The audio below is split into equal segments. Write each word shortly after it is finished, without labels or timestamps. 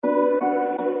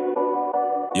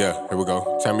Yeah, here we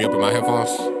go. Turn me up in my headphones.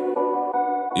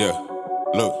 Yeah,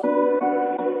 look.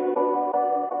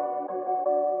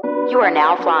 You are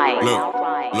now flying. Look.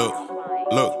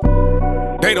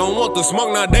 They don't want the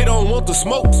smoke, now they don't want the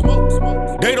smoke.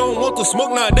 They don't want the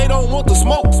smoke, now they don't want the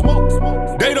smoke.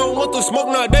 They don't want the smoke,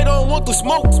 now they don't want the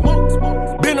smoke.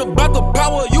 Been about the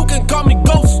power, you can call me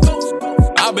Ghost.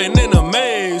 I've been in a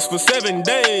maze for 7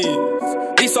 days.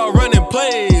 Esau running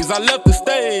plays, I left the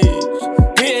stage.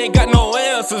 He ain't got no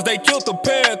answers, they killed the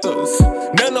Panthers.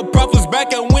 None of the prophets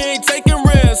back and we ain't taking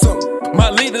ransom.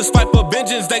 My leaders fight for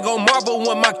vengeance, they gon' marvel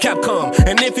when my cap come.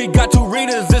 And if he got 2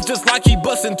 readers, it's just like he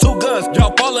busting 2 guns.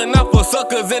 Y'all falling out for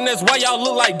suckers, and that's why y'all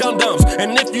look like dum-dums.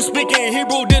 And if you speak in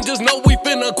Hebrew, then just know we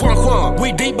finna quan.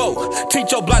 We Debo,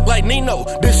 teach your block like Nino.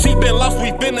 This sheep been lost,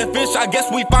 we finna fish, I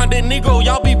guess we find it Negro.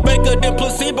 Y'all be faker than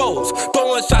placebos,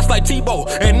 throwing shots like Tebow.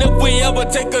 And if we ever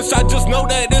take a shot, just know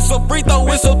that it's a free throw,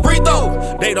 it's a free throw.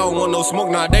 They don't want no smoke,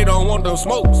 nah, they don't want no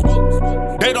smoke.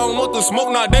 They don't want the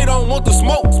smoke, nah, they don't want the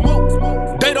smoke.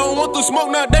 They don't want the smoke,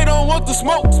 now they don't want the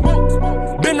smoke.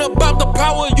 Been about the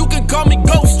power, you can call me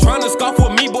Ghost. Tryna scoff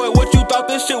with me, boy, what you thought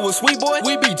this shit was sweet, boy?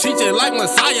 We be teaching like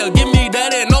Messiah, give me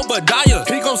that and Obadiah.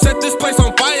 He gon' set this place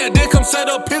on fire, then come set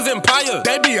up his empire.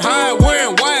 They be high,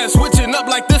 wearing wires, switching up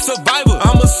like this Survivor.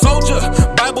 I'm a soldier,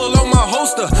 Bible on my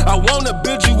holster. I wanna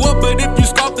build you up, but if you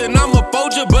scoff, then I'ma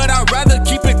fold you. But I'd rather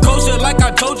keep it kosher, like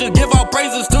I told you. Give all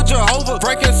praises to Jehovah.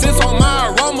 Frankincense on my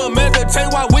aroma,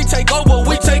 meditate while we take over,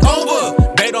 we take over.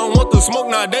 They don't want the smoke,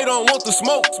 nah, they don't want the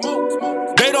smoke.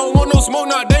 They don't want no smoke,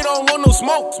 nah, they don't want no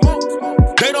smoke.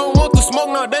 They don't want the smoke,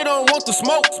 nah, they don't want the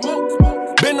smoke.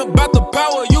 Been about the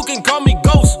power, you can call me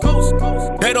Ghost.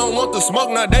 They don't want the smoke,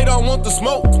 nah, they don't want the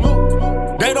smoke.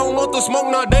 They don't want the smoke,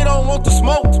 nah, they don't want the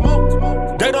smoke.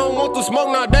 They don't want the smoke,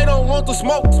 nah, they don't want the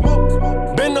smoke.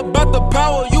 Been about the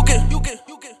power, you can.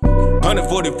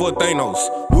 144 Thanos,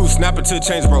 we was snapping till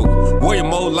chains broke. Warrior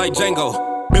mode like Django.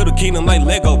 Build a kingdom like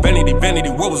Lego. Vanity,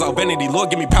 world was all vanity. Lord,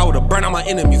 give me power to burn out my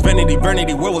enemies. Vanity,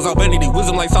 world was all vanity.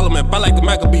 Wisdom like Solomon, fight like the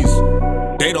Maccabees.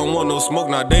 They don't want no smoke,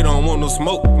 nah, they don't want no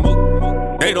smoke.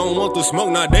 They don't want the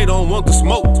smoke, nah, they don't want the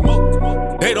smoke.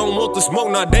 They don't want the smoke,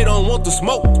 nah, they don't want the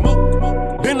smoke.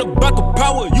 Been about the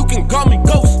power, you can call me